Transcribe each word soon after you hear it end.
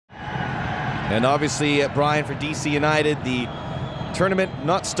And obviously, Brian, for DC United, the tournament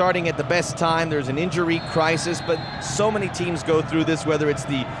not starting at the best time. There's an injury crisis, but so many teams go through this, whether it's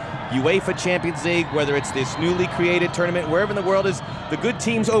the UEFA Champions League, whether it's this newly created tournament, wherever in the world is, the good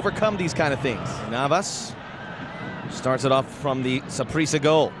teams overcome these kind of things. Navas starts it off from the Saprissa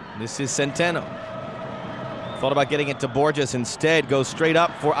goal. This is Centeno. Thought about getting it to Borges, instead goes straight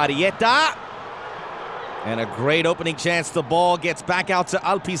up for Arrieta. And a great opening chance. The ball gets back out to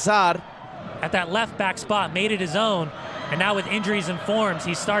Alpizar. At that left back spot, made it his own. And now with injuries and forms,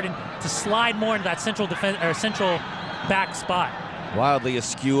 he's starting to slide more into that central back spot. Wildly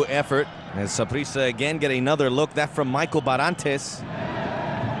askew effort as Saprissa again get another look. That from Michael Barantes.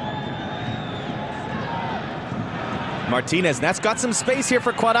 Martinez, that's got some space here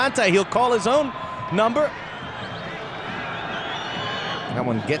for Quaranta. He'll call his own number. That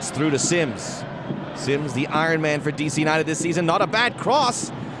one gets through to Sims. Sims, the Iron Man for DC United this season. Not a bad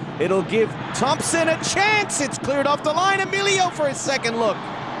cross. It'll give Thompson a chance. It's cleared off the line. Emilio for his second look.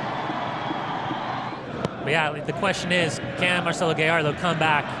 But yeah, the question is, can Marcelo Gallardo come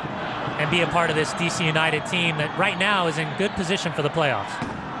back and be a part of this DC United team that right now is in good position for the playoffs?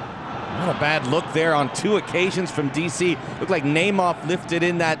 Not a bad look there on two occasions from DC. Looked like Neymar lifted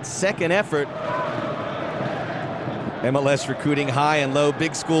in that second effort. MLS recruiting high and low,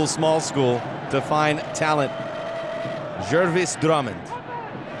 big school, small school, to find talent. Jervis Drummond.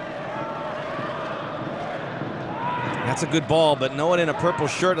 That's a good ball, but no one in a purple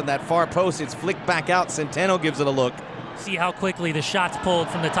shirt on that far post. It's flicked back out. Centeno gives it a look. See how quickly the shot's pulled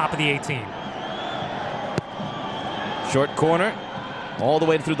from the top of the 18. Short corner, all the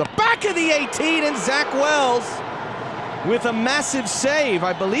way through the back of the 18, and Zach Wells with a massive save.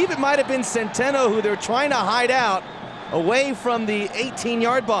 I believe it might have been Centeno who they're trying to hide out away from the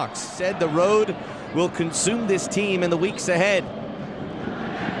 18-yard box. Said the road will consume this team in the weeks ahead.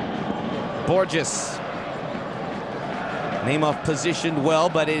 Borges. Neymar positioned well,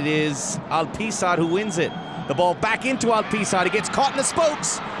 but it is Alpizar who wins it. The ball back into Alpizar. He gets caught in the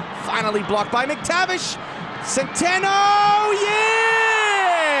spokes. Finally blocked by McTavish. Centeno, yes!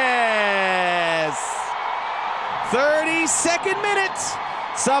 32nd minute.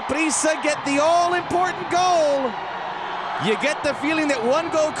 Saprissa get the all-important goal. You get the feeling that one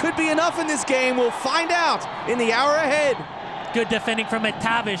goal could be enough in this game. We'll find out in the hour ahead. Good defending from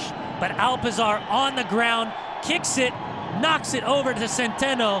McTavish, but Alpizar on the ground, kicks it, knocks it over to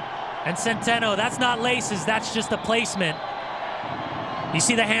Centeno. And Centeno, that's not laces, that's just a placement. You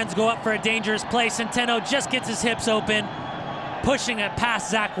see the hands go up for a dangerous play. Centeno just gets his hips open, pushing it past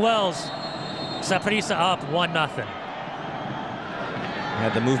Zach Wells. Saprissa up 1-0.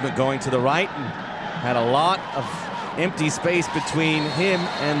 Had the movement going to the right and had a lot of empty space between him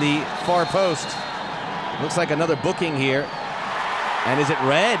and the far post. Looks like another booking here. And is it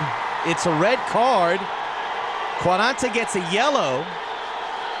red? It's a red card. Quaranta gets a yellow,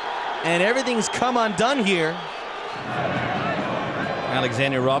 and everything's come undone here.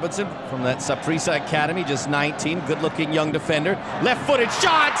 Alexander Robinson from that Saprissa Academy, just 19, good-looking young defender. Left-footed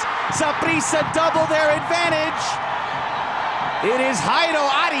shot! Saprissa double their advantage. It is Jairo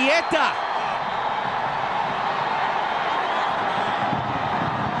Arrieta.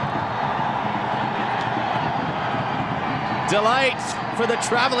 Delight for the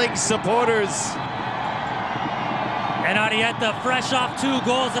traveling supporters. And Arrieta, fresh off 2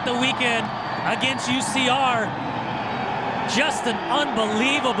 goals at the weekend against UCR. Just an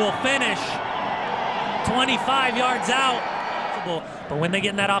unbelievable finish. 25 yards out. But when they get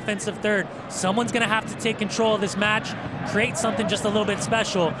in that offensive third, someone's going to have to take control of this match, create something just a little bit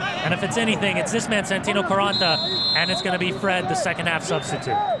special. And if it's anything, it's this man, Santino Quaranta, and it's going to be Fred, the second half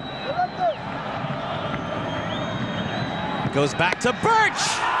substitute. Goes back to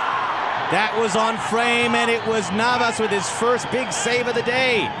Birch. That was on frame, and it was Navas with his first big save of the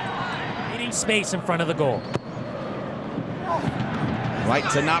day. Needing space in front of the goal. Right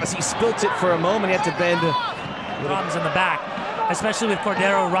to Navas. He spilt it for a moment. He had to bend. Problems in the back, especially with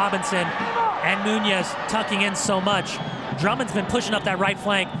Cordero, Robinson, and Nunez tucking in so much. Drummond's been pushing up that right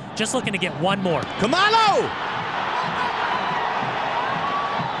flank, just looking to get one more. Kamalo!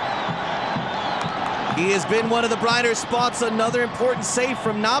 He has been one of the brighter spots. Another important save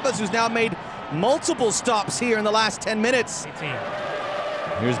from Navas, who's now made multiple stops here in the last 10 minutes. 18.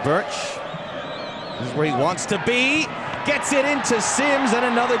 Here's Birch. This is where he wants to be. Gets it into Sims, and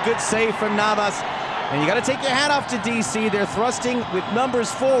another good save from Navas. And you got to take your hat off to DC. They're thrusting with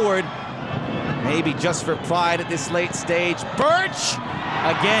numbers forward. Maybe just for pride at this late stage. Birch!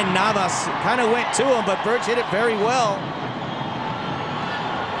 Again, Navas kind of went to him, but Birch hit it very well.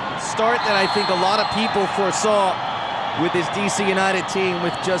 Start that I think a lot of people foresaw with this DC United team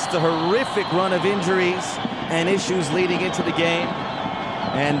with just a horrific run of injuries and issues leading into the game.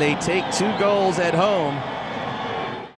 And they take 2 goals at home